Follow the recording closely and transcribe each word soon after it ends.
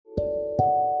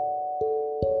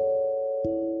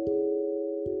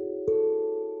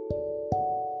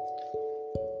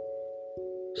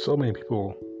So many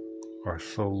people are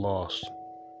so lost.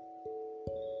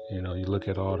 You look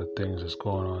at all the things that's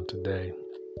going on today,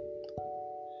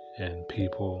 and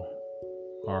people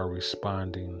are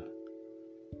responding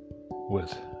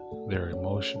with their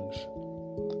emotions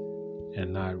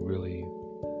and not really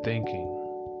thinking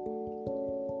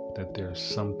that there's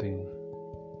something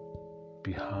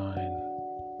behind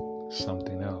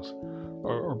something else.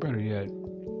 Or better yet,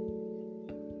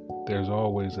 there's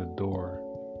always a door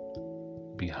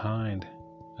behind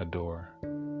a door,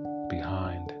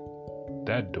 behind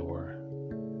that door,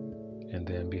 and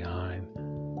then behind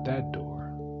that door.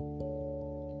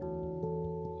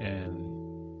 And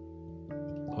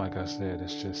like I said,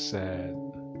 it's just sad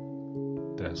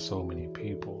that so many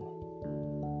people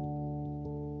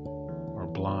are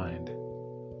blind.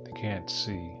 They can't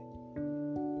see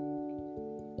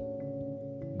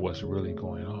what's really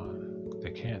going on.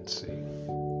 They can't see.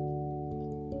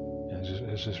 And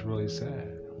it's just really sad.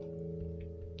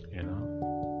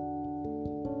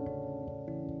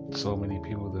 So many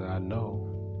people that I know,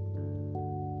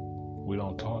 we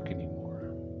don't talk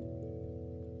anymore.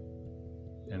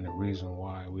 And the reason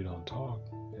why we don't talk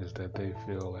is that they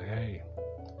feel like, hey,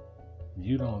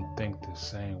 you don't think the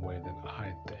same way that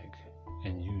I think,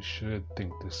 and you should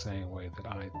think the same way that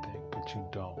I think, but you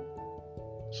don't.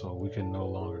 So we can no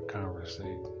longer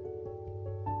conversate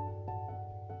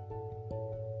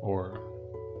or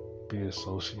be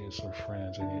associates or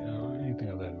friends or anything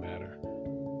of that matter.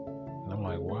 And I'm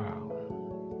like, wow,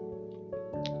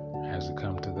 has it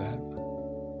come to that?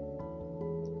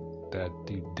 That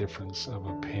the difference of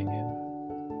opinion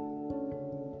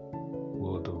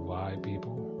will divide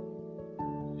people?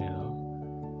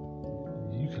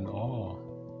 You can all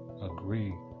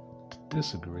agree to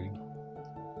disagree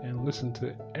and listen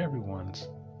to everyone's,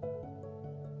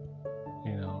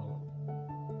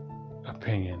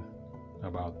 opinion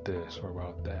about this or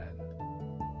about that,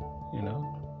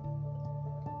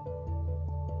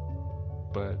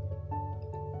 But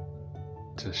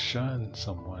to shun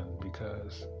someone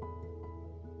because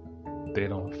they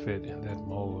don't fit in that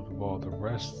mold of all the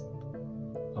rest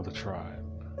of the tribe,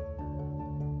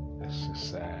 it's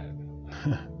just sad.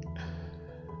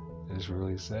 It's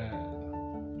really sad.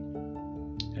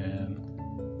 And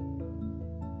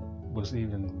what's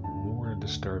even more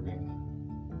disturbing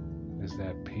is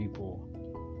that people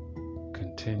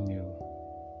continue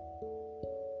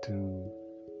to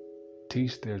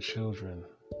teach their children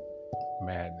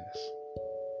madness.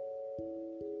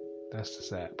 That's the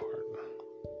sad part.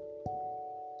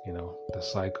 The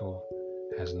cycle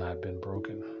has not been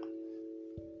broken.